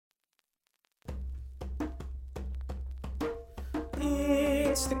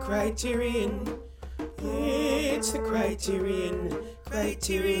It's the Criterion. It's the Criterion.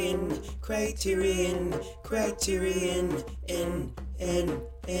 Criterion. Project.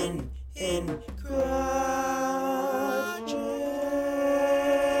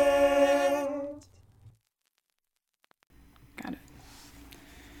 Got it.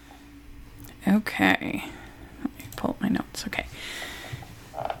 Okay. Let me pull up my notes. Okay.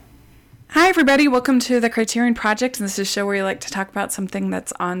 Hi, everybody. Welcome to the Criterion Project. This is a show where we like to talk about something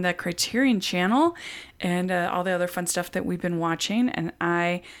that's on the Criterion channel and all the other fun stuff that we've been watching. And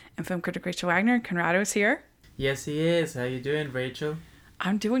I am film critic Rachel Wagner. Conrado is here. Yes, he is. How you doing, Rachel?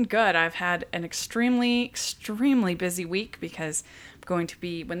 I'm doing good. I've had an extremely busy week because I'm going to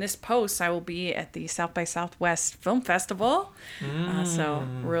be, when this posts, I will be at the South by Southwest Film Festival. So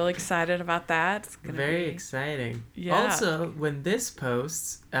really excited about that. It's gonna Very be exciting. Yeah. Also, when this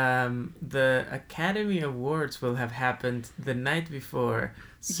posts, the Academy Awards will have happened the night before.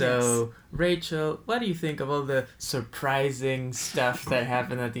 So, yes. Rachel, what do you think of all the surprising stuff that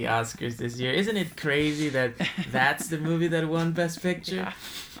happened at the Oscars this year? Isn't it crazy that that's the movie that won Best Picture? Yeah.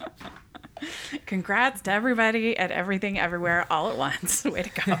 Congrats to everybody at Everything Everywhere All at Once. Way to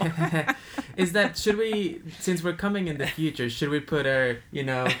go. Should we, since we're coming in the future, should we put our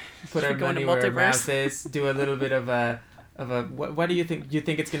money where our mouth is, do a little bit of a what do you think? Do you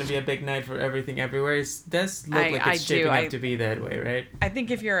think it's going to be a big night for Everything Everywhere? It does look like it's shaping up to be that way, right? I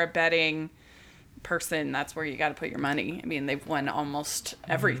think if you're a betting person, that's where you got to put your money. I mean, they've won almost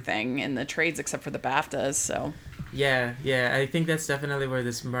everything in the trades except for the BAFTAs, so... Yeah, I think that's definitely where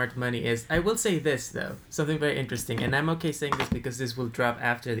the smart money is. I will say this, though, something very interesting, and I'm okay saying this because this will drop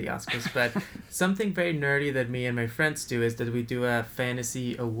after the Oscars, but something very nerdy that me and my friends do is that we do a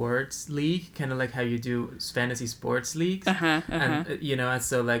fantasy awards league, kind of like how you do fantasy sports leagues. And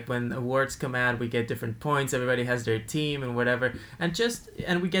so like when awards come out, we get different points, everybody has their team and whatever,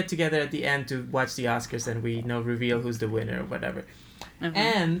 and we get together at the end to watch the Oscars and we reveal who's the winner or whatever.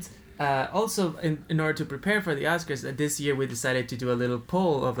 And also, in order to prepare for the Oscars, this year we decided to do a little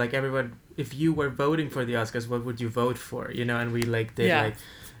poll of like everyone, if you were voting for the Oscars, what would you vote for? And we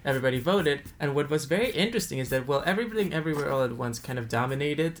everybody voted. And what was very interesting is that, Everything Everywhere All at Once kind of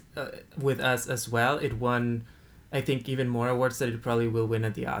dominated with us as well. It won, I think, even more awards that it probably will win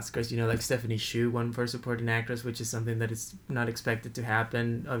at the Oscars. Like Stephanie Hsu won for supporting actress, which is something that is not expected to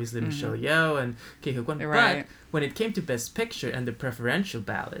happen. Obviously, Michelle Yeoh and Ke-Huy Quan. Right. But when it came to Best Picture and the preferential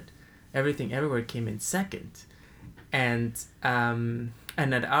ballot, Everything Everywhere came in second. And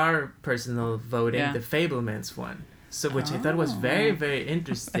at our personal voting, The Fabelmans won. So, which I thought was very, very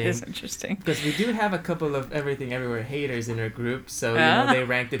interesting. That is interesting. Because we do have a couple of Everything Everywhere haters in our group. So, they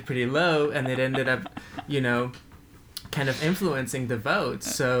ranked it pretty low and it ended up, kind of influencing the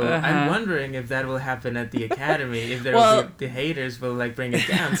votes. So I'm wondering if that will happen at the Academy, if the haters will bring it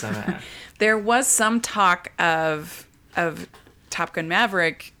down somehow. There was some talk of Top Gun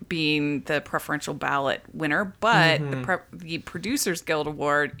Maverick being the preferential ballot winner, but the Producers Guild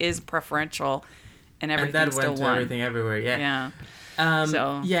Award is preferential, and everything still won. And that went to Everything Everywhere, yeah.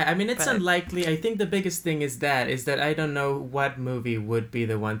 I mean, it's unlikely. I think the biggest thing is that I don't know what movie would be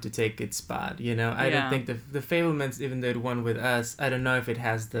the one to take its spot. I don't think the Fabelmans, even though it won with us, I don't know if it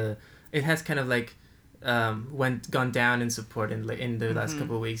has kind of gone down in support in the last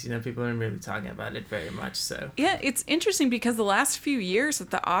couple of weeks. People aren't really talking about it very much. So yeah, it's interesting because the last few years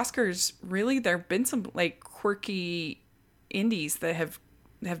at the Oscars, really there have been some quirky indies that have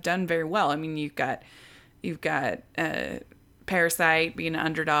done very well. I mean, you've got Parasite being an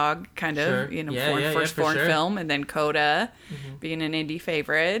underdog, kind of, first foreign film, and then Coda being an indie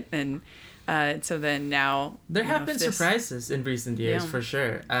favorite, and so then now there have been surprises in recent years for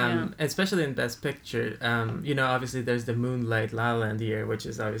sure, especially in Best Picture. Obviously there's the Moonlight La La Land year, which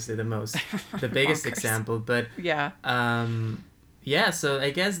is obviously the biggest example, but so I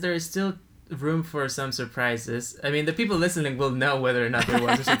guess there is still room for some surprises. I mean, the people listening will know whether or not there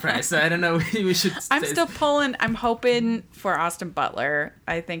was a surprise, so I don't know. We should. I'm hoping for Austin Butler.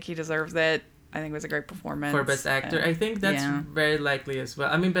 I think he deserves it. I think it was a great performance. For Best Actor, I think that's very likely as well.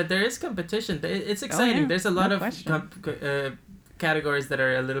 I mean, but there is competition. It's exciting. There's a lot of categories that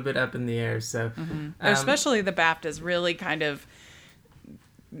are a little bit up in the air. So, especially the BAFTAs really kind of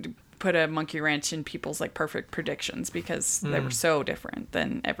put a monkey wrench in people's perfect predictions because they were so different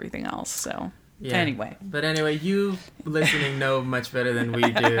than everything else. So anyway, you listening know much better than we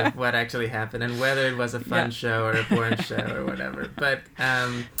do what actually happened and whether it was a fun show or a boring show or whatever. But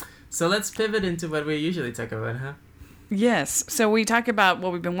so let's pivot into what we usually talk about, huh? Yes. So we talk about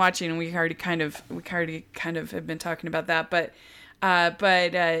what we've been watching, and we already kind of have been talking about that. But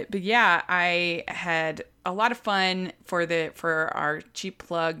But yeah, I had a lot of fun for our cheap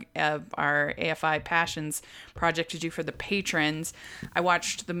plug of our AFI Passions project to do for the patrons. I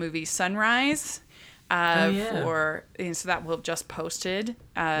watched the movie Sunrise. And so that will just posted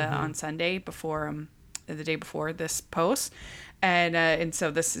on Sunday before the day before this post, and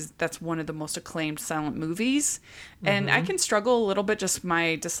so that's one of the most acclaimed silent movies, and I can struggle a little bit, just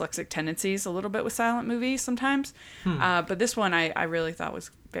my dyslexic tendencies a little bit with silent movies sometimes, but this one I really thought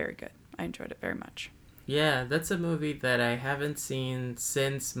was very good. I enjoyed it very much. Yeah, that's a movie that I haven't seen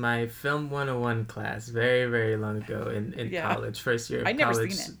since my Film 101 class, very, very long ago in college, first year of college. I'd never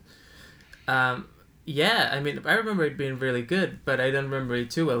seen it. Yeah, I mean, I remember it being really good, but I don't remember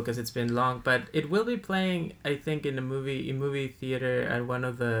it too well because it's been long. But it will be playing, I think, in a movie theater at one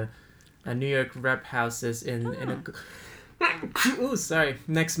of the New York rep houses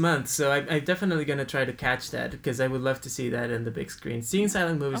next month. So I'm definitely gonna try to catch that because I would love to see that in the big screen. Seeing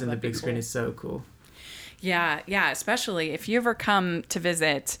silent movies in the big screen is so cool. Yeah, especially if you ever come to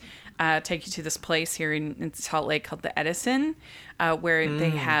visit. Take you to this place here in Salt Lake called the Edison, where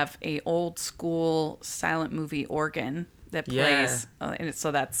they have a old school silent movie organ that plays, and so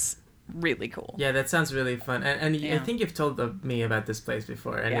that's really cool. Yeah, that sounds really fun, and I think you've told me about this place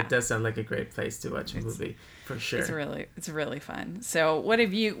before, and it does sound like a great place to watch a movie for sure. It's really fun. So what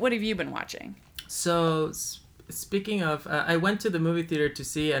have you been watching? So speaking of, I went to the movie theater to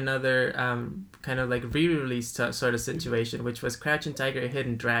see another kind of like re-release sort of situation, which was Crouching Tiger,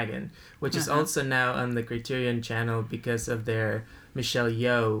 Hidden Dragon, which is also now on the Criterion channel because of their Michelle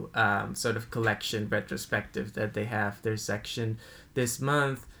Yeoh sort of collection retrospective that they have, their section this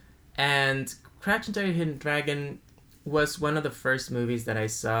month. And Crouching Tiger, Hidden Dragon was one of the first movies that I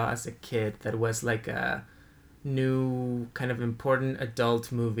saw as a kid that was like a new kind of important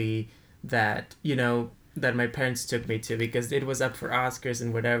adult movie that, that my parents took me to because it was up for Oscars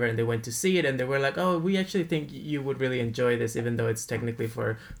and whatever, and they went to see it and they were like, oh, we actually think you would really enjoy this even though it's technically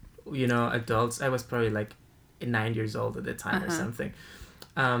for, adults. I was probably like 9 years old at the time or something.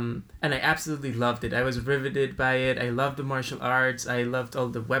 And I absolutely loved it. I was riveted by it. I loved the martial arts. I loved all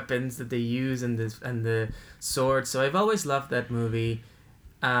the weapons that they use and the swords. So I've always loved that movie.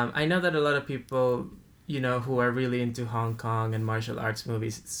 I know that a lot of people, who are really into Hong Kong and martial arts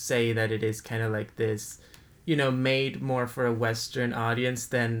movies say that it is kind of like this, made more for a Western audience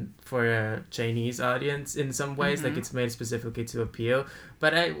than for a Chinese audience in some ways. Like it's made specifically to appeal.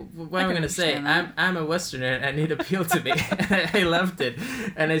 But what I'm going to say, I'm a Westerner and it appealed to me. I loved it.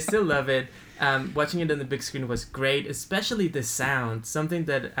 And I still love it. Watching it on the big screen was great, especially the sound, something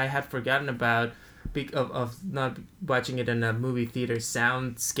that I had forgotten about of not watching it in a movie theater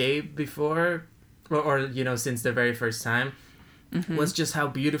soundscape before. Or since the very first time, was just how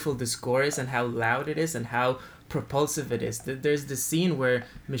beautiful the score is and how loud it is and how propulsive it is. There's the scene where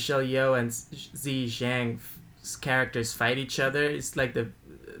Michelle Yeoh and Zi Zhang's characters fight each other. It's like the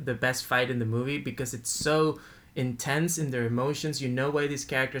best fight in the movie because it's so intense in their emotions. You know why these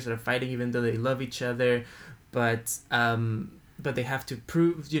characters are fighting even though they love each other, but they have to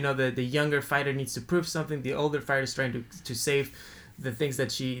prove. The younger fighter needs to prove something. The older fighter is trying to save the things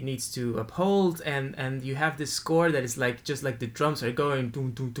that she needs to uphold, and you have this score that is like just like the drums are going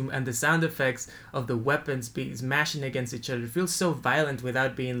doom doom doom, and the sound effects of the weapons smashing against each other. It feels so violent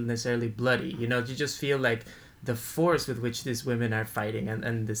without being necessarily bloody. You just feel like the force with which these women are fighting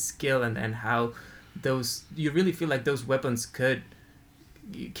and the skill and how you really feel like those weapons could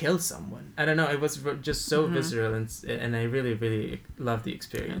kill someone. I don't know, it was just so visceral, and I really, really loved the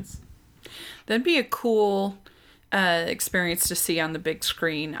experience. That'd be a cool experience to see on the big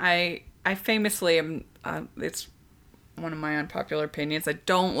screen. I famously am. It's one of my unpopular opinions. I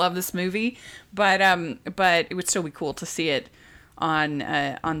don't love this movie, but it would still be cool to see it on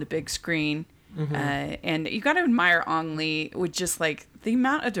the big screen. And you got to admire Ong Lee with just like the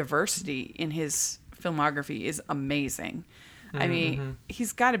amount of diversity in his filmography is amazing. I mean,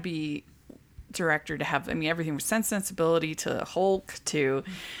 he's got to be director to have, everything from Sensibility to Hulk to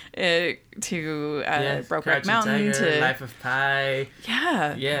Brokeback Mountain Tiger, to Life of Pi.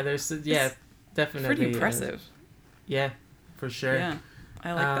 It's Definitely pretty impressive. For sure. Yeah,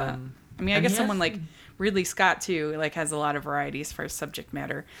 I like that. I guess someone like Ridley Scott too, like has a lot of varieties for subject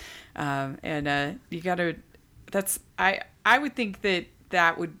matter, and you gotta. That's I would think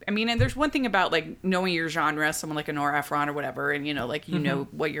that would, and there's one thing about like knowing your genre, someone like a Nora Ephron or whatever, and know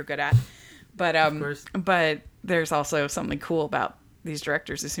what you're good at. But there's also something cool about these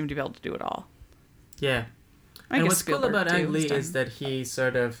directors who seem to be able to do it all. Yeah. And what's cool about Ang Lee is that he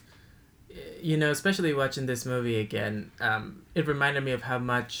sort of, especially watching this movie again, it reminded me of how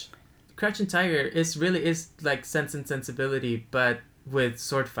much Crouching Tiger is like Sense and Sensibility, but with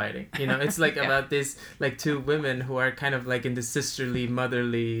sword fighting. It's like Yeah. about this like two women who are kind of like in the sisterly,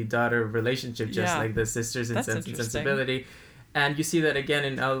 motherly daughter relationship, just Yeah. like the sisters in That's Sense and interesting. Sensibility. And you see that again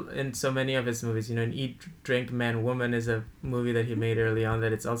in so many of his movies. In Eat, Drink, Man, Woman is a movie that he made early on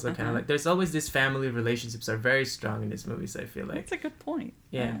that it's also kind of like, there's always these family relationships are very strong in his movies, I feel like. That's a good point.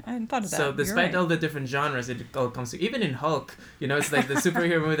 Yeah. I hadn't thought of that. So You're despite right. all the different genres, it all comes to, even in Hulk, it's like the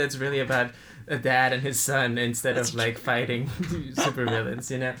superhero movie that's really about a dad and his son instead of like fighting supervillains,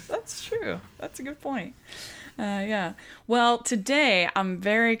 That's true. That's a good point. Yeah. Well, today I'm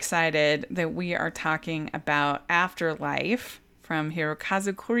very excited that we are talking about Afterlife from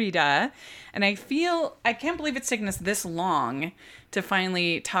Hirokazu Kurita. And I can't believe it's taken us this long to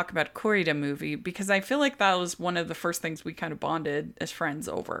finally talk about a Kurita movie, because I feel like that was one of the first things we kind of bonded as friends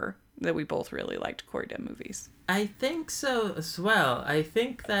over, that we both really liked Kurita movies. I think so as well. I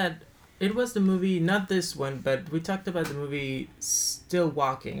think that it was the movie, not this one, but we talked about the movie Still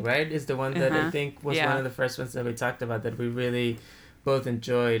Walking, right? Is the one that I think was one of the first ones that we talked about that we really both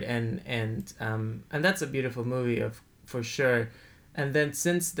enjoyed, and that's a beautiful movie for sure. And then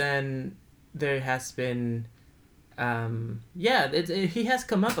since then, there has been, he has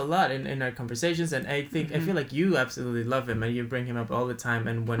come up a lot in our conversations, and I think I feel like you absolutely love him, and you bring him up all the time.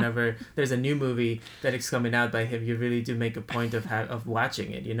 And whenever there's a new movie that is coming out by him, you really do make a point of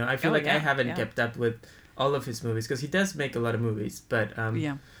watching it. I feel I haven't kept up with all of his movies, because he does make a lot of movies, but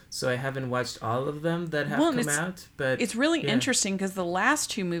so I haven't watched all of them that have come out. But it's really interesting, because the last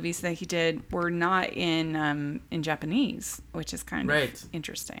two movies that he did were not in Japanese, which is kind of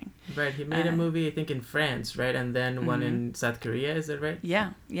interesting. Right, he made a movie I think in France, right, and then one in South Korea. Is that right?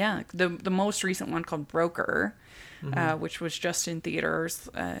 Yeah. The most recent one called Broker, which was just in theaters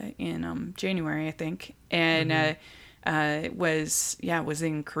in January, I think, and was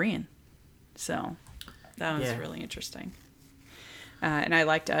in Korean, so that was really interesting. And I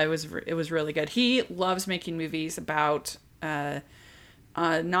liked it. It was really good. He loves making movies about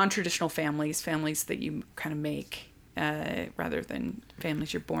non-traditional families that you kind of make rather than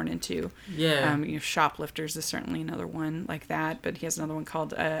families you're born into. Yeah. Shoplifters is certainly another one like that. But he has another one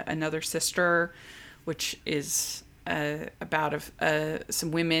called Another Sister, which is about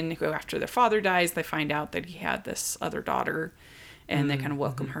some women who, after their father dies, they find out that he had this other daughter, and they kind of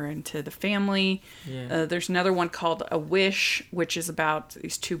welcome her into the family. Yeah. There's another one called A Wish, which is about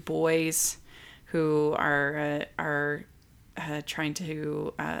these two boys who are trying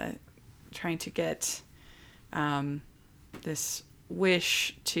to get this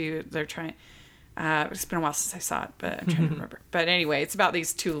wish to. They're trying. It's been a while since I saw it, but I'm trying to remember. But anyway, it's about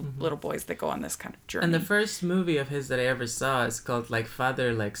these two little boys that go on this kind of journey. And the first movie of his that I ever saw is called Like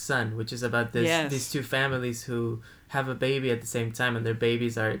Father, Like Son, which is about these two families who have a baby at the same time, and their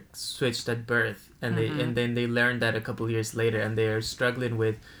babies are switched at birth, and then they learn that a couple years later, and they are struggling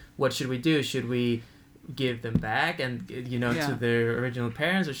with, what should we do? Should we give them back and to their original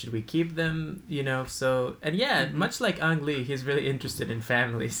parents, or should we keep them? So, and much like Ang Lee, he's really interested in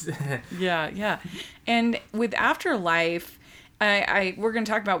families. yeah. And with Afterlife, we're going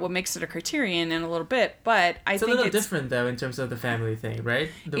to talk about what makes it a Criterion in a little bit, but I think it's a little different though in terms of the family thing,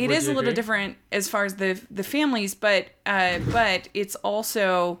 right? It is a little different as far as the families, but it's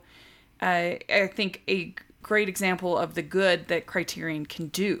also I think a great example of the good that Criterion can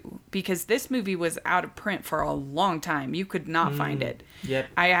do, because this movie was out of print for a long time. You could not find it. Yep.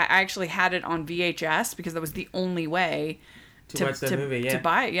 I actually had it on VHS because that was the only way to watch the movie, to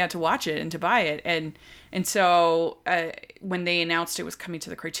buy it, to watch it and to buy it. And so when they announced it was coming to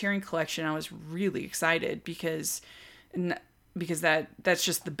the Criterion Collection, I was really excited because that's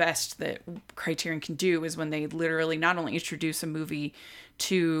just the best that Criterion can do, is when they literally not only introduce a movie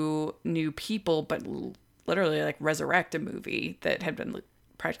to new people, but literally like resurrect a movie that had been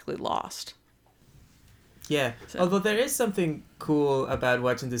practically lost. Yeah, although there is something cool about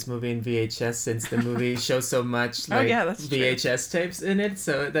watching this movie in VHS, since the movie shows so much like VHS tapes in it,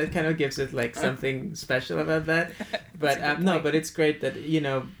 so that kind of gives it like something special about that. But but it's great that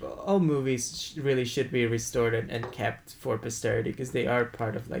all movies really should be restored and kept for posterity, because they are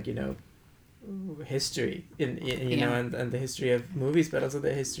part of history and the history of movies, but also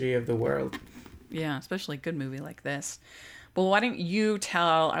the history of the world. Yeah, especially a good movie like this. Well, why don't you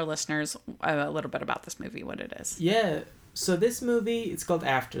tell our listeners a little bit about this movie, what it is? Yeah, so this movie, it's called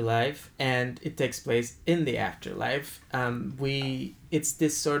Afterlife, and it takes place in the afterlife. It's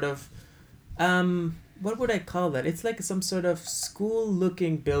this sort of, what would I call that? It's like some sort of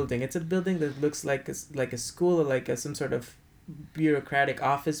school-looking building. It's a building that looks like a school, or like some sort of bureaucratic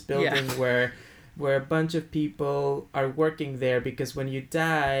office building where where a bunch of people are working there because when you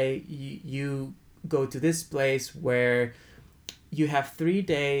die, you go to this place where you have 3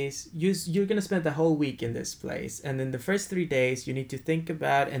 days. You're going to spend the whole week in this place. And in the first 3 days, you need to think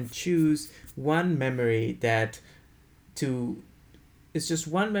about and choose one memory it's just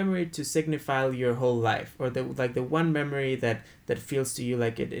one memory to signify your whole life, or the one memory that feels to you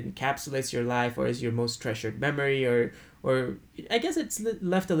like it encapsulates your life, or is your most treasured memory, or I guess it's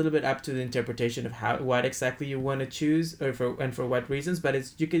left a little bit up to the interpretation of what exactly you want to choose, or for what reasons.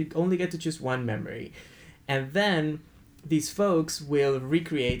 But you can only get to choose one memory, and then these folks will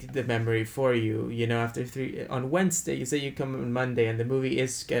recreate the memory for you. After on Wednesday, you say you come on Monday, and the movie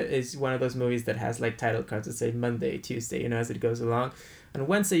is one of those movies that has like title cards that say Monday, Tuesday, as it goes along. On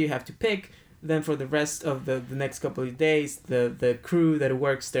Wednesday, you have to pick. Then for the rest of the next couple of days, the crew that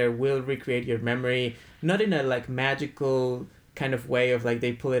works there will recreate your memory, not in a like magical kind of way of like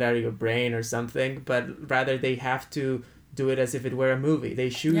they pull it out of your brain or something, but rather they have to do it as if it were a movie. They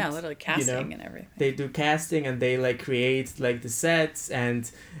shoot, literally casting and everything. They do casting, and they like create like the sets,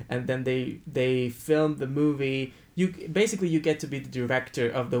 and then they film the movie. You get to be the director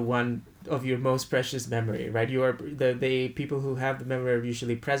of the one of your most precious memory, right? You are the people who have the memory are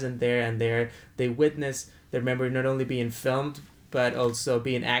usually present there, and they witness their memory not only being filmed but also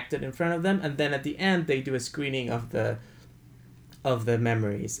being acted in front of them, and then at the end they do a screening of the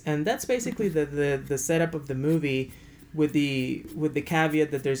memories. And that's basically the setup of the movie, with the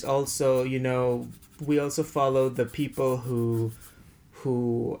caveat that there's also, we also follow the people who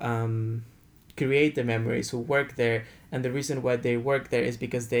create the memories, who work there, and the reason why they work there is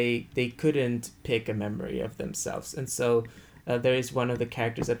because they couldn't pick a memory of themselves. And so there is one of the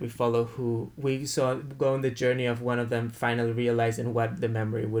characters that we follow who we saw go on the journey of one of them finally realizing what the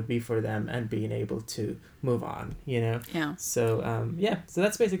memory would be for them and being able to move on, Yeah. So so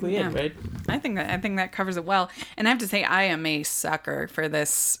that's basically it, right? I think that covers it well. And I have to say, I am a sucker for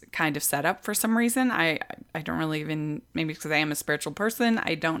this kind of setup for some reason. I don't really even, maybe because I am a spiritual person,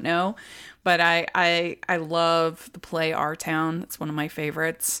 I don't know, but I love the play Our Town. It's one of my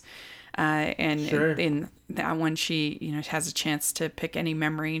favorites. And sure. In that one, she has a chance to pick any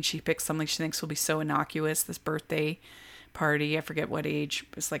memory, and she picks something she thinks will be so innocuous. This birthday party, I forget what age,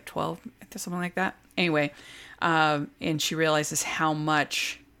 it's like 12, something like that. Anyway, and she realizes how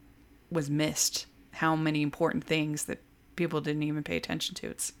much was missed, how many important things that people didn't even pay attention to.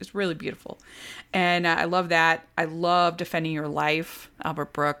 It's really beautiful, and I love that. I love Defending Your Life,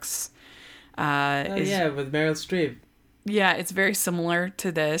 Albert Brooks. With Meryl Streep. Yeah, it's very similar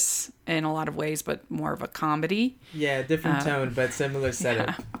to this in a lot of ways, but more of a comedy. Yeah, different tone, but similar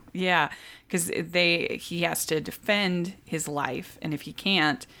setup. Yeah, because he has to defend his life, and if he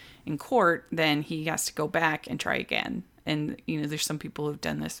can't in court, then he has to go back and try again. And there's some people who've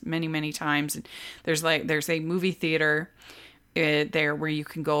done this many, many times. And there's a movie theater there where you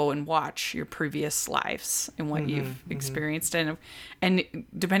can go and watch your previous lives and what you've experienced, and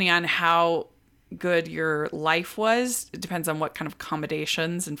depending on how good your life was, it depends on what kind of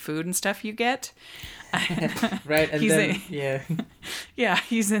accommodations and food and stuff you get. Right, and he's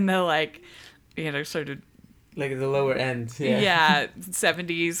in the sort of like the lower end. Yeah,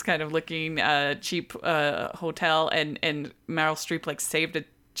 70s kind of looking cheap hotel, and Meryl Streep saved a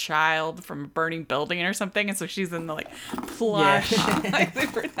child from a burning building or something, and so she's in the plush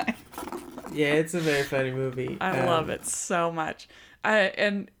super nice. Yeah, it's a very funny movie. I love it so much.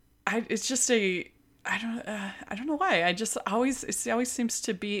 It's just I don't know why. It always seems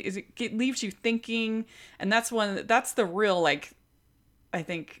to be, it leaves you thinking, and that's the real I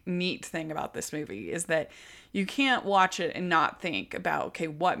think neat thing about this movie is that you can't watch it and not think about, okay,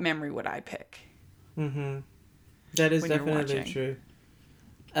 what memory would I pick? Mm-hmm. That is definitely true.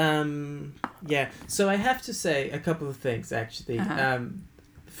 So I have to say a couple of things actually.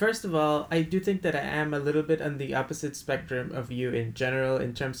 First of all, I do think that I am a little bit on the opposite spectrum of you in general,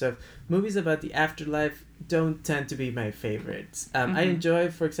 in terms of movies about the afterlife don't tend to be my favorites. I enjoy,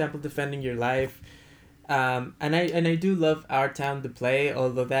 for example, Defending Your Life, and I do love Our Town, the play,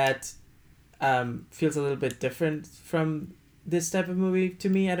 although that feels a little bit different from this type of movie to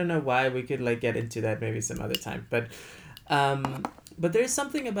me. I don't know why. We could get into that maybe some other time, but there's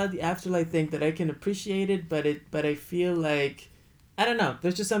something about the afterlife thing that I can appreciate it, but I feel like, I don't know.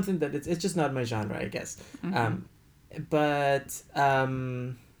 There's just something that it's just not my genre, I guess.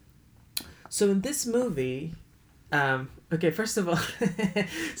 So in this movie, Okay, first of all,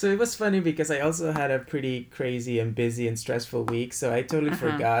 so it was funny because I also had a pretty crazy and busy and stressful week. So I totally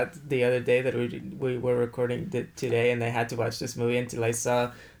forgot the other day that we were recording today, and I had to watch this movie until I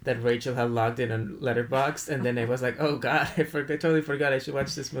saw that Rachel had logged in on Letterboxd, and then I was like, oh God, totally forgot I should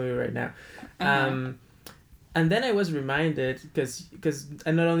watch this movie right now. And then I was reminded because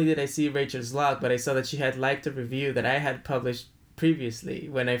not only did I see Rachel's log, but I saw that she had liked a review that I had published previously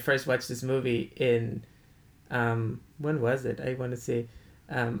when I first watched this movie in. When was it? I want to say,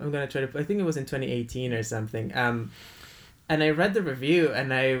 I'm gonna try to. I think it was in 2018 or something. And I read the review,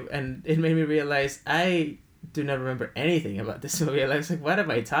 and it made me realize I do not remember anything about this movie. I was like, what am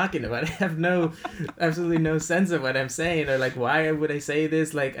I talking about? I have absolutely no sense of what I'm saying, or like, why would I say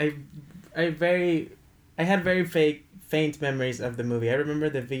this? Like, I had very faint memories of the movie. I remember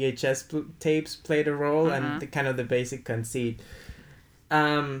the VHS tapes played a role, and the basic conceit.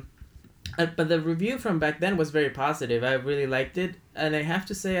 But the review from back then was very positive. I really liked it. And I have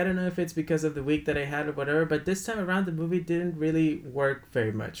to say, I don't know if it's because of the week that I had or whatever, but this time around the movie didn't really work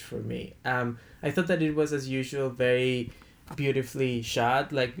very much for me. I thought that it was, as usual, very beautifully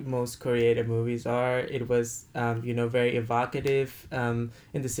shot, like most Korean movies are. It was, very evocative in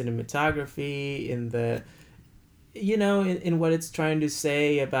the cinematography, in the, in what it's trying to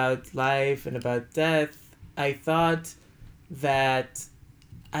say about life and about death. I thought that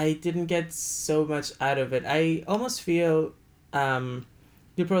I didn't get so much out of it. I almost feel,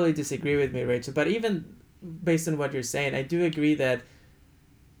 you probably disagree with me, Rachel, but even based on what you're saying, I do agree that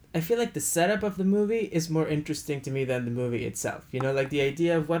I feel like the setup of the movie is more interesting to me than the movie itself. Like the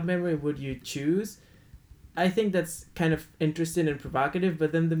idea of what memory would you choose, I think that's kind of interesting and provocative,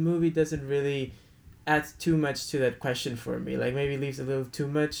 but then the movie doesn't really add too much to that question for me. Like maybe leaves a little too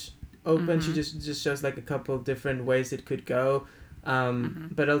much open. She just shows like a couple different ways it could go.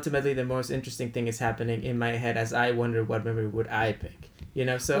 But ultimately the most interesting thing is happening in my head as I wonder what memory would I pick,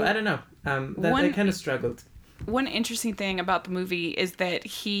 so I don't know, I kind of struggled. One interesting thing about the movie is that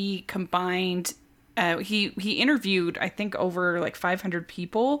he combined he interviewed I think over like 500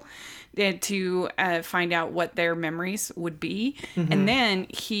 people to find out what their memories would be, and then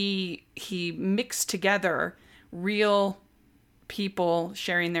he mixed together real people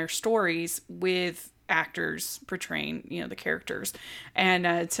sharing their stories with actors portraying the characters,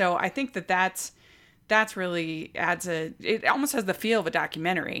 and so I think that's really it almost has the feel of a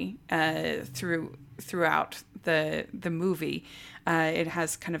documentary throughout the movie. It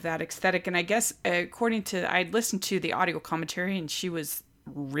has kind of that aesthetic, and I guess according to I'd listened to the audio commentary, and she was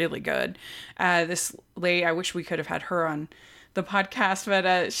really good. This lady, I wish we could have had her on the podcast,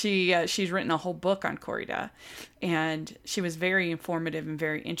 but she's written a whole book on Corrida, and she was very informative and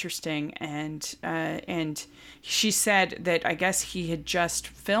very interesting, and she said that I guess he had just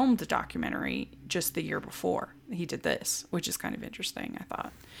filmed the documentary just the year before he did this, which is kind of interesting, I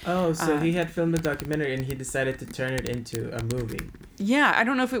thought. Oh, so he had filmed the documentary and he decided to turn it into a movie. Yeah, I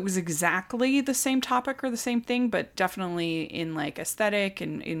don't know if it was exactly the same topic or the same thing, but definitely in like aesthetic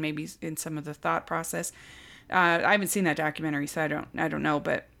and maybe in some of the thought process. I haven't seen that documentary, so I don't know,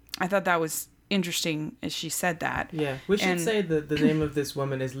 but I thought that was interesting as she said that. Yeah, we should say the name of this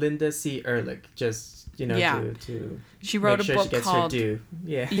woman is Linda C. Ehrlich, just, to she wrote a book she gets called... her due.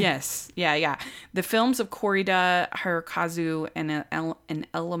 Yeah. Yes, yeah. The Films of Corrida, Hirokazu, and an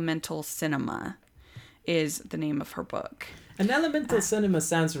Elemental Cinema is the name of her book. An Elemental Cinema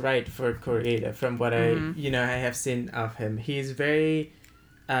sounds right for Corrida, from what I have seen of him. He's very...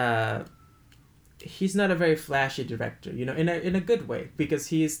 he's not a very flashy director, in a good way, because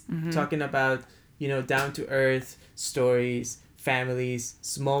he's talking about, down to earth stories, families,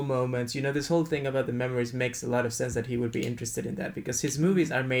 small moments. This whole thing about the memories makes a lot of sense that he would be interested in that, because his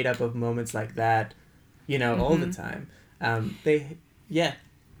movies are made up of moments like that, all the time.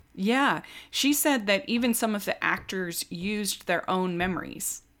 Yeah. She said that even some of the actors used their own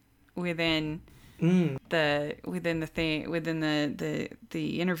memories within the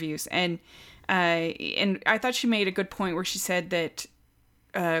interviews, and I thought she made a good point where she said that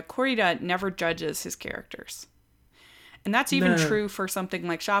Corrida never judges his characters, and that's even true for something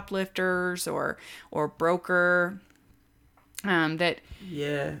like Shoplifters or Broker.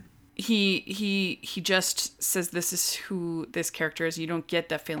 He just says this is who this character is. You don't get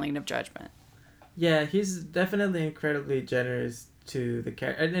that feeling of judgment. Yeah, he's definitely incredibly generous to the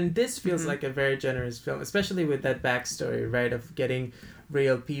character, and this feels like a very generous film, especially with that backstory, right, of getting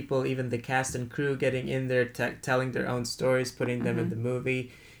real people, even the cast and crew getting in there, telling their own stories, putting them in the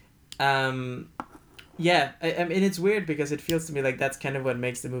movie. I mean, it's weird because it feels to me like that's kind of what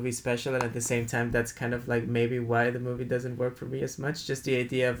makes the movie special, and at the same time that's kind of like maybe why the movie doesn't work for me as much. Just the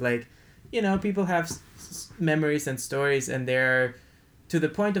idea of like you know, people have memories and stories, and they're to the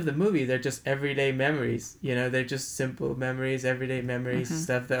point of the movie, they're just everyday memories. You know, they're just simple memories, everyday memories,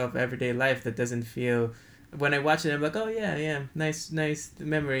 stuff that of everyday life that doesn't feel. When I watch it, I'm like, oh yeah, nice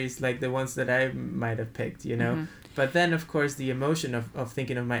memories, like the ones that I might have picked, you know. But then, of course, the emotion of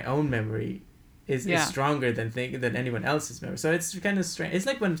thinking of my own memory is stronger than anyone else's memory. So it's kind of strange. It's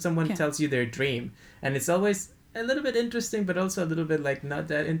like when someone tells you their dream, and it's always a little bit interesting, but also a little bit like not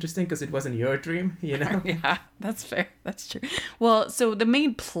that interesting because it wasn't your dream, you know? Yeah, that's fair. That's true. Well, so the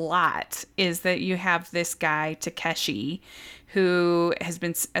main plot is that you have this guy, Takeshi, who has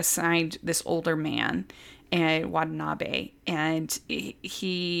been assigned this older man, and Watanabe, and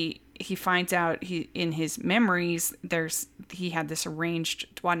he finds out in his memories Watanabe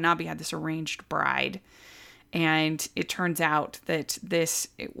had this arranged bride, and it turns out that this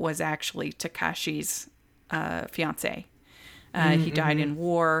was actually Takashi's fiance. He died in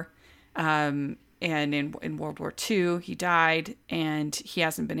war, and in World War II he died, and he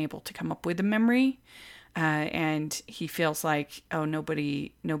hasn't been able to come up with a memory, and he feels like, oh,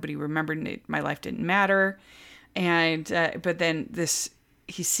 nobody remembered it. My life didn't matter, and but then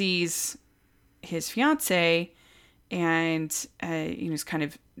he sees his fiance, and he's kind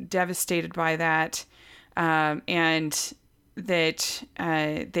of devastated by that, and that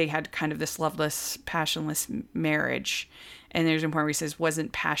they had kind of this loveless, passionless marriage. And there's a point where he says,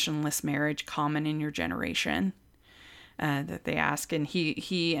 wasn't passionless marriage common in your generation? That they ask. And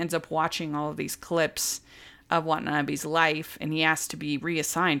he ends up watching all of these clips of Watanabe's life, and he asks to be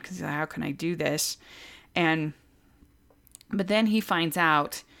reassigned because how can I do this? But then he finds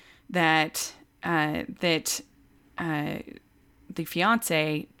out that the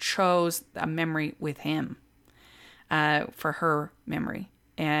fiance chose a memory with him for her memory,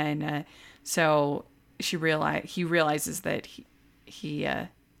 and so he realizes that he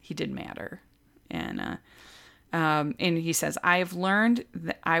did matter, and he says, I have learned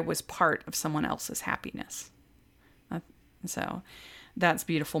that I was part of someone else's happiness. So that's a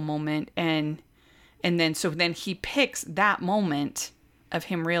beautiful moment, and then he picks that moment of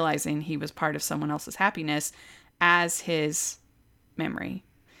him realizing he was part of someone else's happiness as his memory,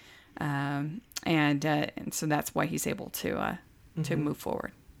 and so that's why he's able to move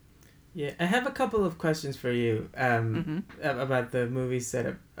forward. Yeah, I have a couple of questions for you about the movie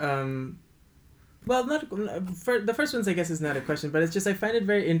setup. Well, the first one's I guess is not a question, but it's just I find it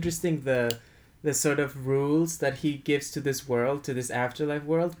very interesting the sort of rules that he gives to this world, to this afterlife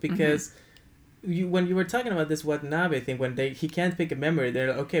world, because when you were talking about this Watanabe thing, when he can't pick a memory, they're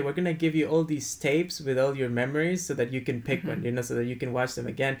like, okay, we're gonna give you all these tapes with all your memories so that you can pick one, you know, so that you can watch them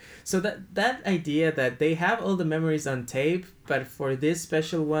again. So that idea that they have all the memories on tape, but for this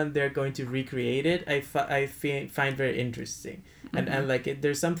special one they're going to recreate it, I find very interesting, and like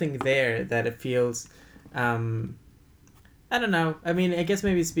there's something there that it feels. I don't know. I mean, I guess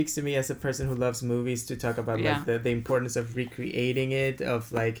maybe it speaks to me as a person who loves movies to talk about like the importance of recreating it,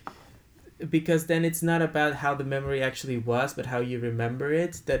 of like, because then it's not about how the memory actually was, but how you remember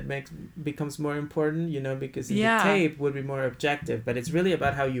it that becomes more important, you know, because the tape would be more objective, but it's really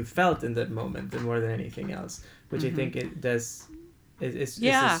about how you felt in that moment more than anything else, which I think it does is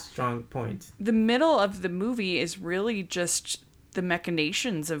a strong point. The middle of the movie is really just the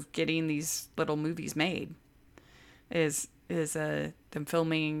machinations of getting these little movies made. Is them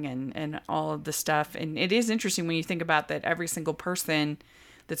filming and all of the stuff. And it is interesting when you think about that every single person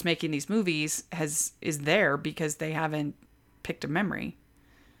that's making these movies is there because they haven't picked a memory.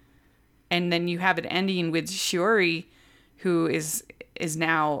 And then you have it ending with Shiori, who is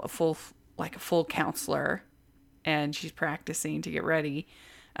now a full counselor, and she's practicing to get ready.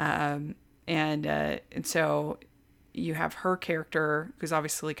 And so you have her character who's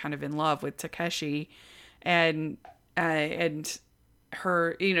obviously kind of in love with Takeshi, and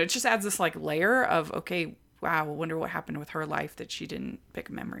her, you know, it just adds this like layer of, okay, wow, I wonder what happened with her life that she didn't pick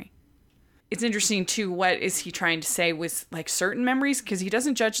a memory. It's interesting too, what is he trying to say with like certain memories? Because he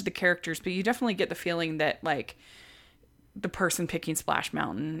doesn't judge the characters, but you definitely get the feeling that like the person picking Splash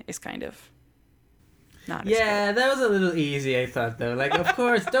Mountain is kind of not as good. That was a little easy, I thought, though. Like, of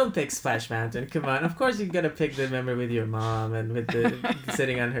course, don't pick Splash Mountain. Come on. Of course you gotta pick the memory with your mom and with the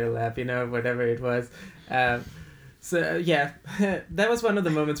sitting on her lap, you know, whatever it was. So yeah, that was one of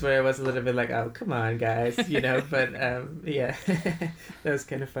the moments where I was a little bit like, oh, come on, guys, you know, but yeah, that was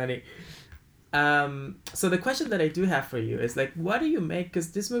kind of funny. So the question that I do have for you is like, what do you make,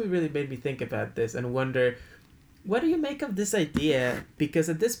 because this movie really made me think about this and wonder, what do you make of this idea? Because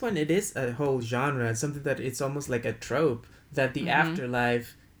at this point it is a whole genre, something that it's almost like a trope, that the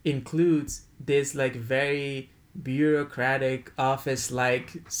afterlife includes this like very bureaucratic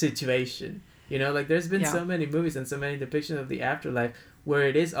office-like situation. You know, like there's been Yeah. so many movies and so many depictions of the afterlife where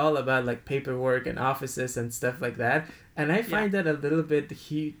it is all about like paperwork and offices and stuff like that. And I find that a little bit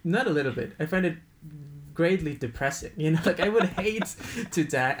not a little bit. I find it greatly depressing. You know, like I would hate to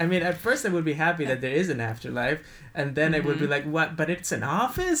die. I mean, at first I would be happy that there is an afterlife, and then I would be like, what? But it's an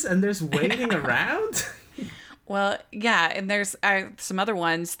office and there's waiting around? Well, yeah, and there's some other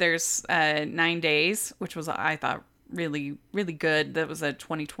ones. There's 9 Days, which was, I thought, really, really good. That was a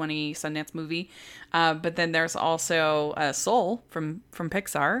 2020 Sundance movie. But then there's also Soul from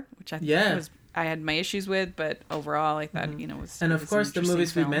Pixar, which I think I had my issues with, but overall I thought, was. And of was course, an the interesting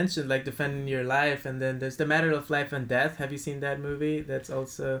movies film. we mentioned, like Defending Your Life, and then there's The Matter of Life and Death. Have you seen that movie? That's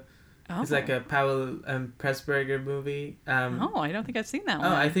also... Oh. It's like a Powell Pressburger movie. Oh, I don't think I've seen that one.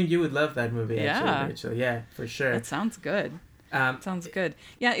 Oh, I think you would love that movie, actually, Rachel. Yeah, for sure. That sounds good. Sounds good.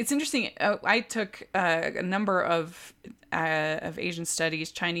 Yeah, it's interesting. I took a number of Asian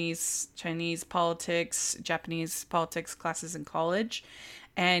studies, Chinese politics, Japanese politics classes in college,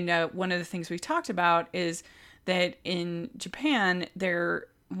 and one of the things we talked about is that in Japan they're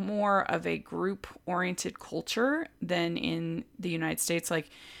more of a group-oriented culture than in the United States. Like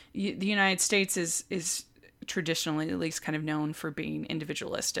the United States is traditionally at least kind of known for being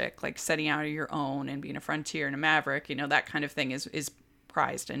individualistic, like setting out on your own and being a frontier and a maverick, that kind of thing is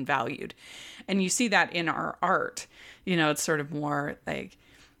prized and valued. And you see that in our art, it's sort of more like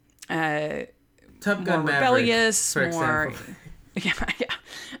Top Gun more Maverick, rebellious, for more example.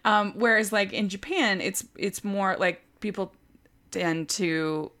 yeah. Whereas like in Japan, it's more like people tend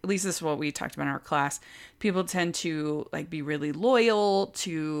to, at least this is what we talked about in our class, people tend to like be really loyal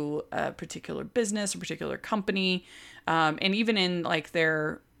to a particular business or particular company, and even in like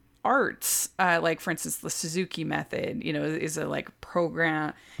their arts, like for instance the Suzuki method, is a like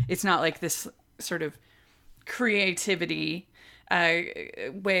program. It's not like this sort of creativity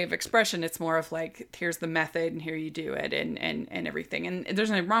way of expression. It's more of like, here's the method and here you do it, and everything, and there's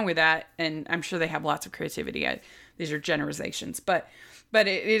nothing wrong with that, and I'm sure they have lots of creativity. These are generalizations, but it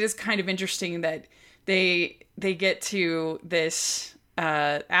is kind of interesting that they get to this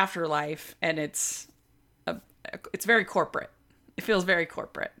afterlife, and it's very corporate. It feels very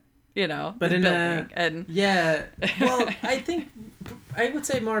corporate, But in well, I think I would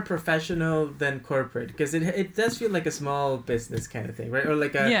say more professional than corporate, because it does feel like a small business kind of thing, right? Or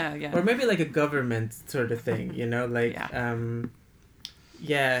like or maybe like a government sort of thing, it's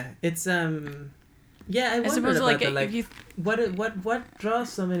I wonder about that. Like, what draws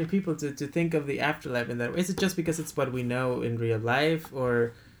so many people to think of the afterlife in that way? Is it just because it's what we know in real life,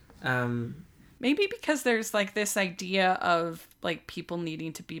 or maybe because there's like this idea of like people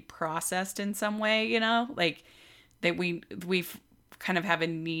needing to be processed in some way, like that we've kind of have a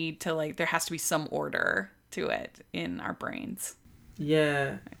need to, like, there has to be some order to it in our brains.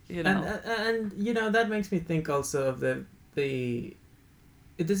 Yeah, and that makes me think also of the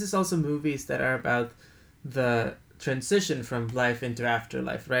this is also movies that are about the transition from life into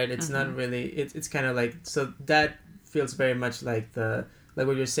afterlife, right? It's not really, it's kind of like, so that feels very much like like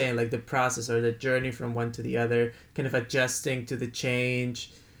what you're saying, like the process or the journey from one to the other, kind of adjusting to the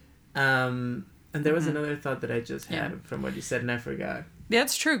change. And there was another thought that I just had from what you said, and I forgot.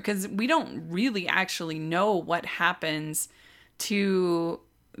 That's true, because we don't really actually know what happens to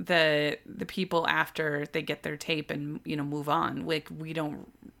the people after they get their tape and move on. Like we don't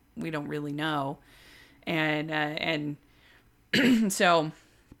really know, and so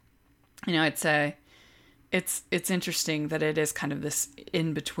it's interesting that it is kind of this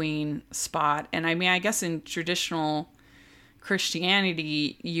in between spot. And I mean, I guess in traditional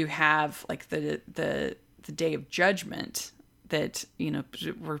Christianity you have like the day of judgment, that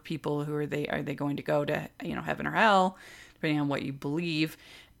where people who are they going to go to heaven or hell, depending on what you believe,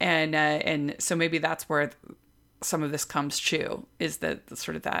 and so maybe that's where some of this comes true, is that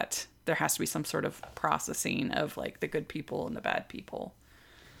sort of that there has to be some sort of processing of like the good people and the bad people.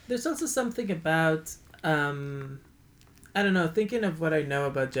 There's also something about I don't know, thinking of what I know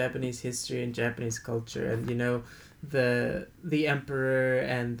about Japanese history and Japanese culture, and the emperor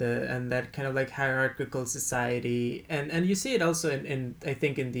and that kind of like hierarchical society, and you see it also in I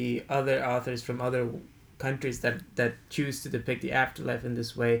think in the other authors from other countries that choose to depict the afterlife in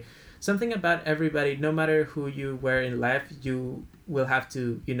this way. Something about everybody, no matter who you were in life, you will have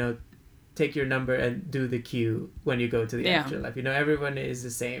to take your number and do the queue when you go to the afterlife. Everyone is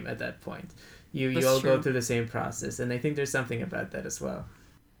the same at that point. You all true. go through the same process, and I think there's something about that as well.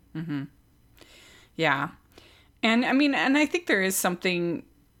 Mm-hmm. Yeah. And I mean, and I think there is something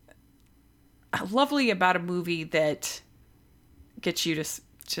lovely about a movie that gets you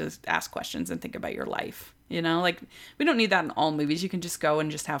to ask questions and think about your life, You know, like, we don't need that in all movies. You can just go and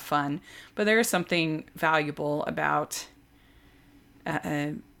just have fun. But there is something valuable about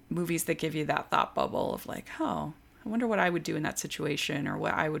movies that give you that thought bubble of like, oh, I wonder what I would do in that situation or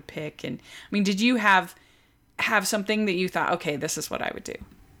what I would pick. And I mean, did you have something that you thought, okay, this is what I would do?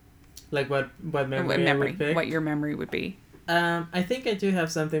 Like what memory I would pick? What your memory would be? I think I do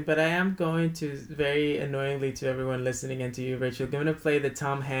have something, but I am going to, very annoyingly to everyone listening and to you, Rachel, going to play the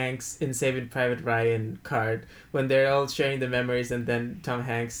Tom Hanks in Saving Private Ryan card when they're all sharing the memories, and then Tom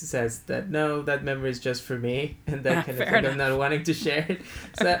Hanks says that, no, that memory is just for me, and that kind of thing, I'm not wanting to share it.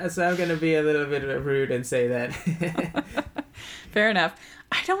 So I'm going to be a little bit rude and say that. Fair enough.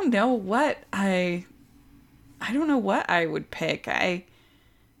 I don't know what I would pick.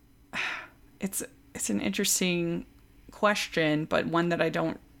 It's an interesting question, but one that I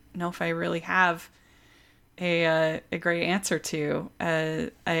don't know if I really have a great answer to.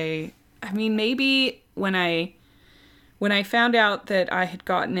 I mean, maybe when I found out that I had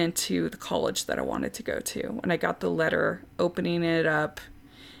gotten into the college that I wanted to go to, when I got the letter, opening it up,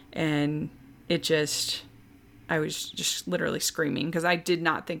 and I was just literally screaming because I did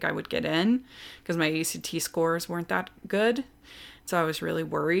not think I would get in because my ACT scores weren't that good. So I was really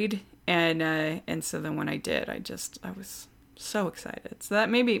worried. And so then when I did, I was so excited. So that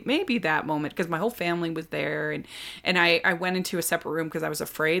maybe that moment, because my whole family was there, and I went into a separate room because I was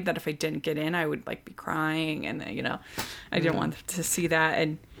afraid that if I didn't get in, I would like be crying, and I didn't want to see that.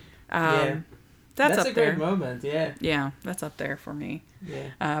 And that's up a there. great moment. Yeah, that's up there for me.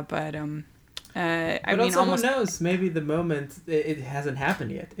 Yeah. But I mean, also, who knows? Maybe the moment it hasn't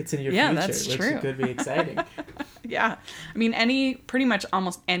happened yet. It's in your future, that's true. Which could be exciting. Yeah, I mean, pretty much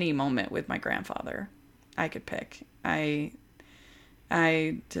almost any moment with my grandfather, I could pick. I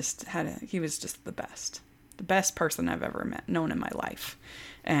just he was just the best person I've ever known in my life,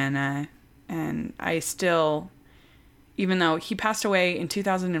 and I still, even though he passed away in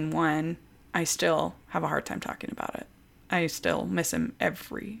 2001, I still have a hard time talking about it. I still miss him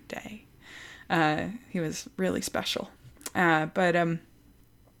every day. He was really special.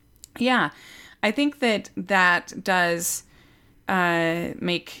 Yeah, I think that does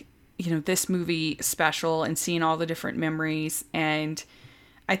make, this movie special, and seeing all the different memories. And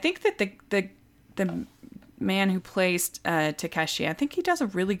I think that the man who plays Takeshi, I think he does a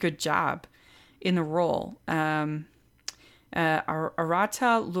really good job in the role.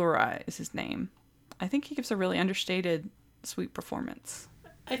 Arata Lura is his name. I think he gives a really understated, sweet performance.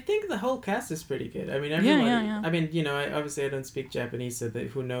 I think the whole cast is pretty good. I mean, everybody. Yeah. I mean, obviously I don't speak Japanese, so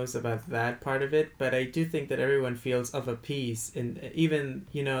who knows about that part of it. But I do think that everyone feels of a piece, and even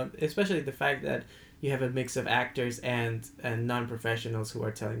especially the fact that you have a mix of actors and non-professionals who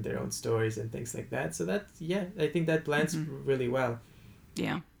are telling their own stories and things like that. So I think that blends really well.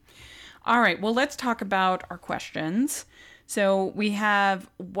 Yeah. All right. Well, let's talk about our questions. So we have,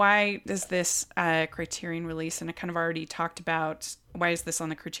 why does this Criterion release? And I kind of already talked about why is this on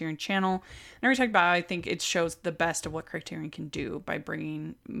the Criterion channel. And I already talked about, I think it shows the best of what Criterion can do by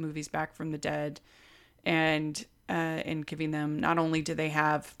bringing movies back from the dead, and giving them, not only do they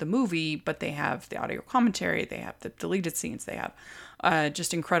have the movie, but they have the audio commentary, they have the deleted scenes, they have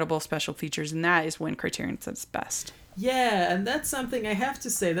just incredible special features. And that is when Criterion says best. Yeah, and that's something I have to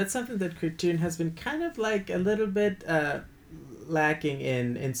say. That's something that Criterion has been kind of like a little bit lacking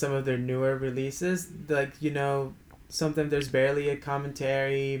in some of their newer releases. Like, sometimes there's barely a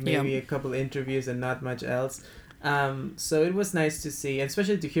commentary, maybe a couple interviews and not much else. So it was nice to see, and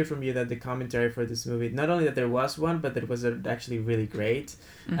especially to hear from you that the commentary for this movie, not only that there was one, but that it was actually really great,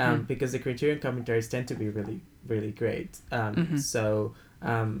 because the Criterion commentaries tend to be really, really great. So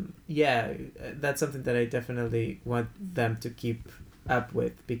that's something that I definitely want them to keep up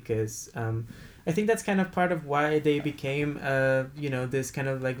with, because I think that's kind of part of why they became this kind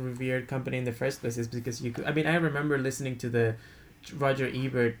of like revered company in the first place, is because I remember listening to the Roger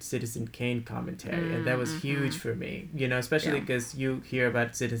Ebert Citizen Kane commentary, and that was huge for me, especially because you hear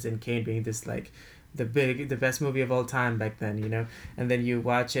about Citizen Kane being this like the best movie of all time back then, and then you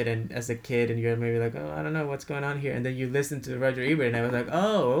watch it and as a kid and you're maybe like, oh, I don't know what's going on here, and then you listen to Roger Ebert and I was like,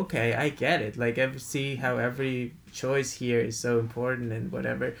 oh, okay, I get it, like see how every choice here is so important and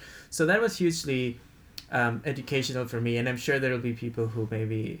whatever. So that was hugely educational for me, and I'm sure there'll be people who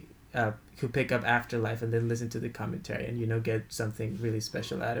maybe who pick up Afterlife and then listen to the commentary and get something really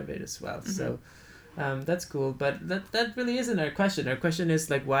special out of it as well. So that's cool, but that really isn't our question. Our question is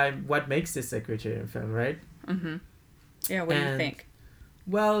like, what makes this a Criterion film, right? Yeah, what do you think?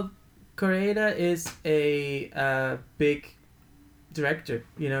 Well, Koreeda is a big director.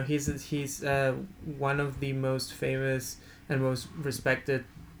 He's one of the most famous and most respected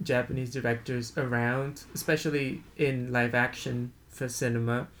Japanese directors around, especially in live action for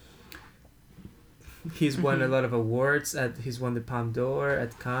cinema. He's won a lot of awards. He's won the Palme d'Or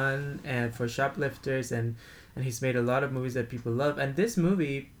at Cannes and for Shoplifters, and he's made a lot of movies that people love. And this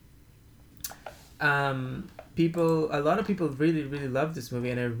movie, a lot of people really, really love this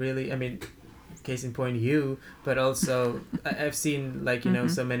movie, and I mean, case in point, you, but also I've seen, like, you know,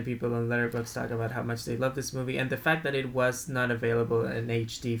 so many people on Letterboxd talk about how much they love this movie, and the fact that it was not available in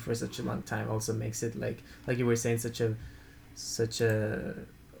HD for such a long time also makes it like you were saying, such a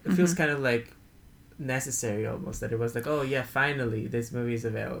it feels kind of like necessary almost, that it was like, oh yeah, finally this movie is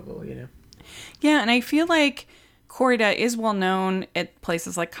available, you know. Yeah, and I feel like Korida is well known at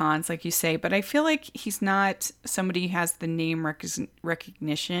places like Cannes, like you say, but I feel like he's not somebody who has the name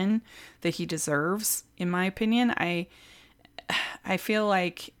recognition that he deserves, in my opinion. I feel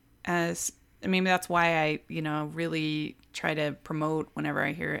like, as maybe that's why I, you know, really try to promote whenever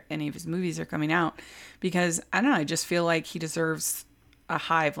I hear any of his movies are coming out, because I don't know, I just feel like he deserves a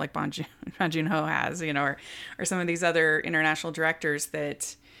hive like Bong Joon-ho has, you know, or some of these other international directors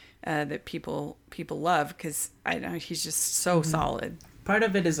that people love, because I know he's just so solid. Part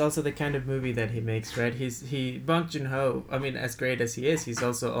of it is also the kind of movie that he makes, right? Bong Joon-ho, I mean, as great as he is, he's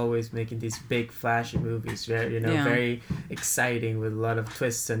also always making these big flashy movies, right? You know, very exciting with a lot of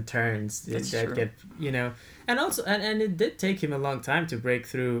twists and turns that get, you know, and also, and it did take him a long time to break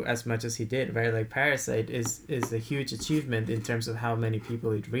through as much as he did, right? Like Parasite is a huge achievement in terms of how many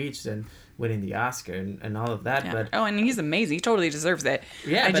people it reached and winning the Oscar and all of that. Yeah. But and he's amazing. He totally deserves it.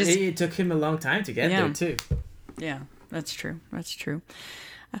 Yeah, it took him a long time to get there too. Yeah. That's true.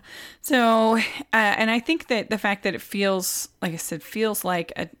 So, and I think that the fact that it feels, like I said, feels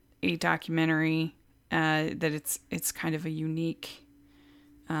like a documentary, that it's kind of a unique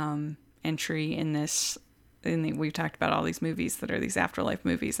entry in this. We've talked about all these movies that are these afterlife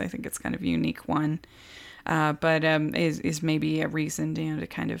movies. I think it's kind of a unique one, but is maybe a reason, you know, to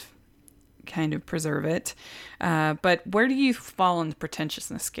kind of preserve it. But where do you fall on the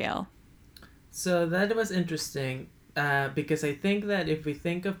pretentiousness scale? So that was interesting. Because I think that if we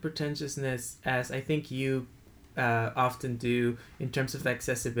think of pretentiousness as I think you often do, in terms of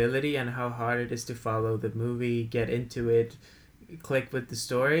accessibility and how hard it is to follow the movie, get into it, click with the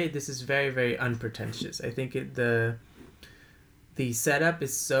story, this is very, very unpretentious. I think the setup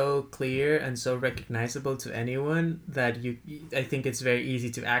is so clear and so recognizable to anyone that I think it's very easy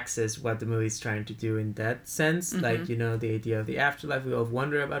to access what the movie is trying to do in that sense. Like, you know, the idea of the afterlife, we all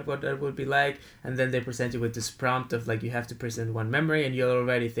wonder about what that would be like, and then they present you with this prompt of like, you have to present one memory, and you're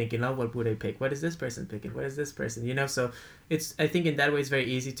already thinking, oh, what would I pick? What is this person picking? What is this person? You know, so I think in that way it's very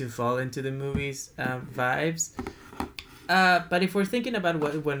easy to fall into the movie's vibes. But if we're thinking about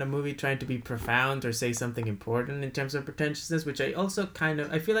when a movie trying to be profound or say something important in terms of pretentiousness, which I also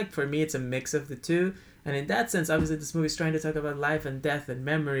I feel like for me it's a mix of the two. And in that sense, obviously this movie is trying to talk about life and death and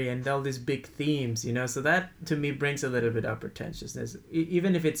memory and all these big themes, you know. So that to me brings a little bit of pretentiousness.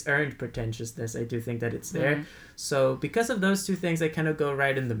 Even if it's earned pretentiousness, I do think that it's there. So because of those two things, I kind of go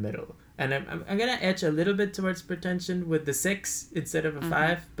right in the middle. And I'm going to edge a little bit towards pretension with the 6 instead of a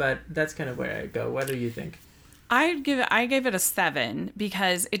 5, but that's kind of where I go. What do you think? I gave it a 7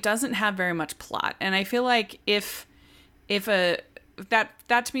 because it doesn't have very much plot, and I feel like if that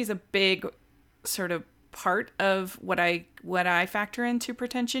to me is a big sort of part of what I factor into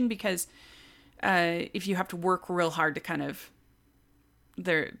pretension, because if you have to work real hard to kind of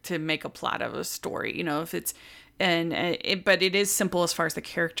to make a plot of a story, you know, if it's but it is simple as far as the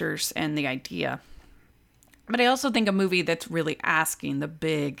characters and the idea. But I also think a movie that's really asking the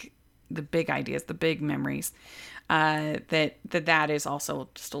big ideas, the big memories, that is also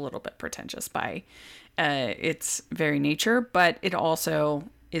just a little bit pretentious by its very nature, but it also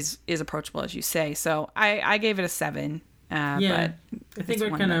is approachable, as you say. So I gave it a 7. But I think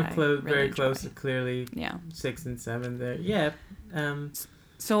we're kind of very close to clearly 6 and 7 there. Yeah.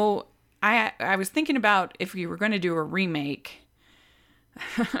 So I was thinking about if we were going to do a remake.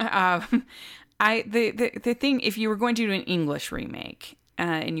 The thing, if you were going to do an English remake,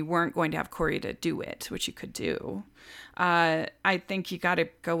 and you weren't going to have Corey to do it, which you could do, I think you got to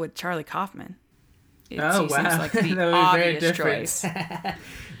go with Charlie Kaufman. Seems like the that would obvious be very different. choice.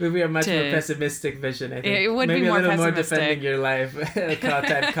 Would be a much more pessimistic vision, I think. It would maybe be more a little pessimistic. more defending your life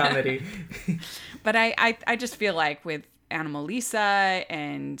type comedy. But I just feel like with Anomalisa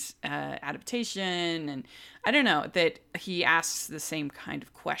and adaptation, and I don't know, that he asks the same kind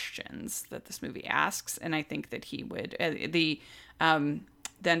of questions that this movie asks, and I think that he would the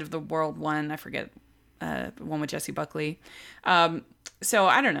End of the World one, I forget, the one with Jessie Buckley. So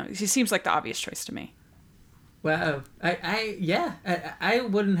I don't know. He seems like the obvious choice to me. Wow. I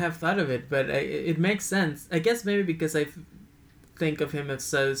wouldn't have thought of it, but it makes sense. I guess maybe because I think of him as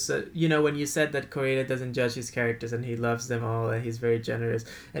so, you know, when you said that Koreeda doesn't judge his characters and he loves them all and he's very generous.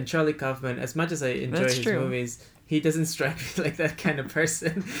 And Charlie Kaufman, as much as I enjoy That's his true. movies, he doesn't strike me like that kind of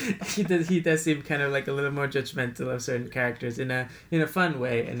person. He does seem kind of like a little more judgmental of certain characters in a fun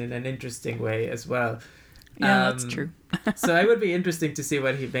way and in an interesting way as well. Yeah, that's true. So it would be interesting to see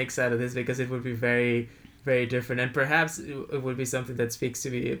what he makes out of this, because it would be very, very different, and perhaps it would be something that speaks to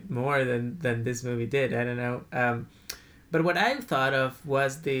me more than this movie did. I don't know. But what I thought of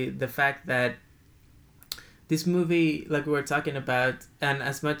was the fact that this movie, like we were talking about, and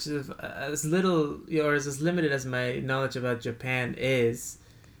as much as little or as limited as my knowledge about Japan is,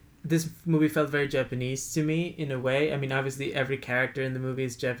 this movie felt very Japanese to me in a way. I mean, obviously every character in the movie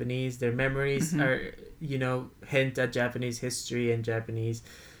is Japanese. Their memories are, you know, hint at Japanese history and Japanese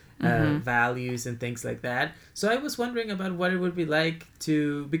values and things like that. So I was wondering about what it would be like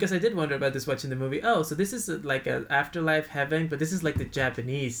to, because I did wonder about this watching the movie. Oh, so this is like a afterlife heaven, but this is like the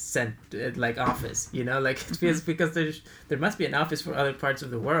Japanese like office, you know, like it feels, because there must be an office for other parts of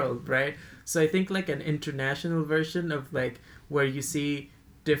the world, right? So I think like an international version of like where you see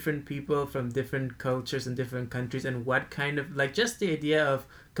different people from different cultures and different countries, and what kind of, like, just the idea of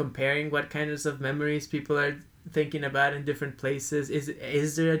comparing what kinds of memories people are thinking about in different places.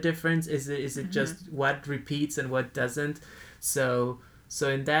 Is there a difference? Is it just what repeats and what doesn't? So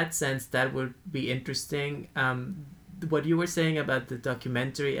in that sense, that would be interesting. What you were saying about the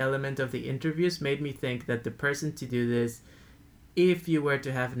documentary element of the interviews made me think that the person to do this, if you were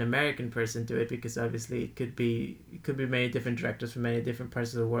to have an American person do it, because obviously it could be many different directors from many different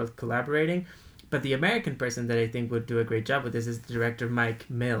parts of the world collaborating, but the American person that I think would do a great job with this is the director Mike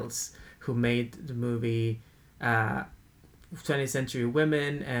Mills, who made the movie 20th Century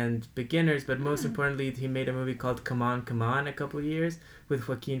Women and Beginners, but most importantly, he made a movie called Come On, Come On a couple of years with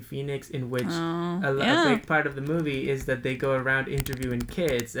Joaquin Phoenix, in which a big part of the movie is that they go around interviewing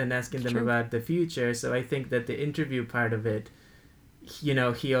kids and asking them about the future. So I think that the interview part of it, you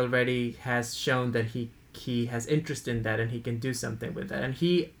know, he already has shown that he has interest in that and he can do something with that. And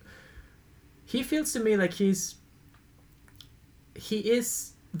he feels to me like he is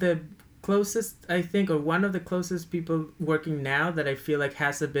the closest, I think, or one of the closest people working now that I feel like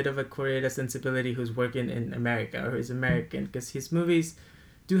has a bit of a Koreeda sensibility, who's working in America or is American, because his movies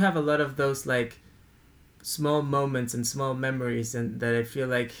do have a lot of those like small moments and small memories, and that I feel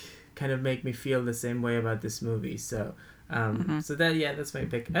like kind of make me feel the same way about this movie. So so that's my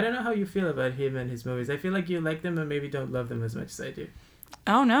pick. I don't know how you feel about him and his movies. I feel like you like them and maybe don't love them as much as I do.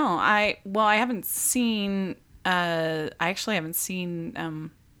 Oh no, I haven't seen. I actually haven't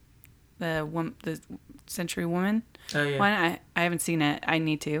seen the Century Woman one. I haven't seen it. I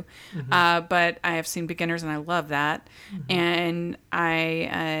need to, but I have seen Beginners and I love that, and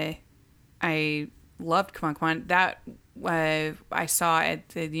I loved Come On, Come On. That I saw at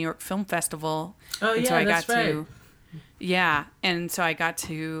the New York Film Festival. Oh yeah, so I that's got right. And so I got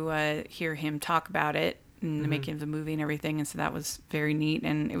to hear him talk about it and the making of the movie and everything, and so that was very neat,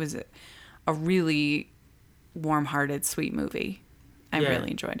 and it was a really warm-hearted, sweet movie. I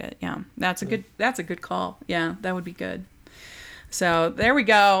really enjoyed it. Yeah, that's a good call. Yeah, that would be good. So there we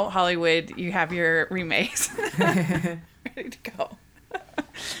go, Hollywood. You have your remakes ready to go.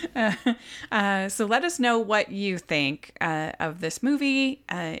 So let us know what you think of this movie.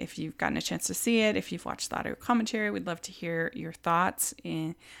 If you've gotten a chance to see it, if you've watched the audio commentary, we'd love to hear your thoughts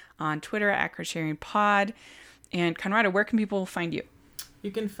on Twitter at CrossharingPod. And Conrado, where can people find you?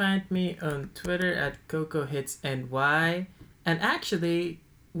 You can find me on Twitter at CocoHitsNY. And actually,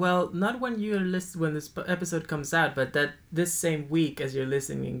 well, not when when this episode comes out, but that this same week as you're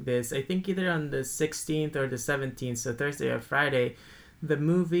listening this, I think either on the 16th or the 17th, so Thursday or Friday, the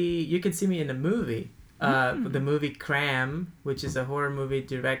movie, you can see me in a movie, the movie Cram, which is a horror movie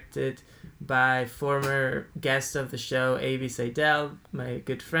directed by former guest of the show, Avi Seidel, my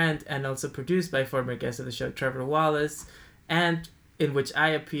good friend, and also produced by former guest of the show, Trevor Wallace, and in which I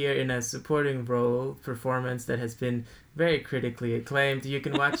appear in a supporting role performance that has been very critically acclaimed. You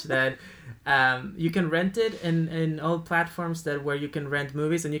can watch that. You can rent it in all platforms where you can rent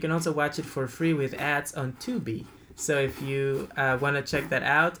movies, and you can also watch it for free with ads on Tubi. So if you want to check that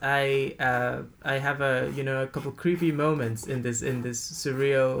out, I have a couple creepy moments in this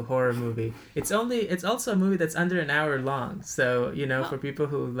surreal horror movie. It's also a movie that's under an hour long. So for people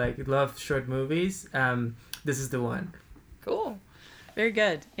who like love short movies, this is the one. Cool. Very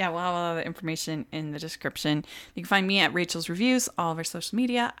good. Yeah, we'll have all the information in the description. You can find me at Rachel's Reviews, all of our social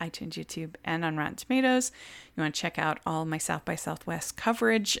media, iTunes, YouTube, and on Rotten Tomatoes. You want to check out all my South by Southwest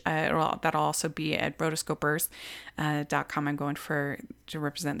coverage. That'll also be at rotoscopers.com. I'm going to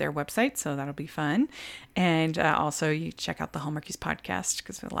represent their website, so that'll be fun. And also, you check out the Hallmarkies podcast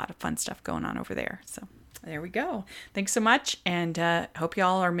because there's a lot of fun stuff going on over there. So there we go. Thanks so much, and hope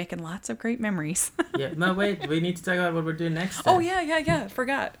y'all are making lots of great memories. Yeah. No, wait. We need to talk about what we're doing next time. Oh, yeah.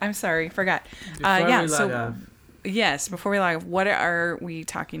 Forgot. I'm sorry. Forgot. Before we log off. Yes, before we log off, what are we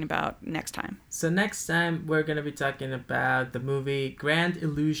talking about next time? So next time we're gonna be talking about the movie Grand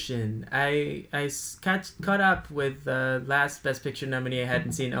Illusion. I caught up with the last Best Picture nominee I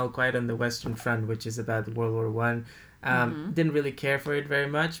hadn't seen, All Quiet on the Western Front, which is about World War One. Didn't really care for it very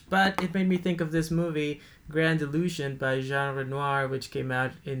much, but it made me think of this movie Grand Illusion by Jean Renoir, which came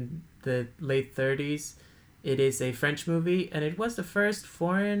out in the late 30s. It is a French movie, and it was the first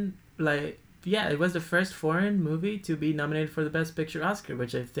foreign movie to be nominated for the Best Picture Oscar,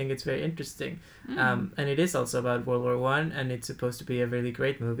 which I think it's very interesting. And it is also about World War One, and it's supposed to be a really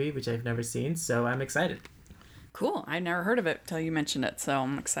great movie, which I've never seen, so I'm excited. Cool. I never heard of it till you mentioned it, so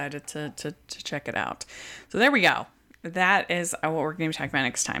I'm excited to check it out. So there we go. That is what we're going to be talking about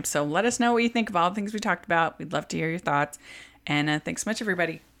next time. So let us know what you think of all the things we talked about. We'd love to hear your thoughts. And thanks so much,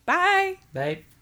 everybody. Bye. Bye.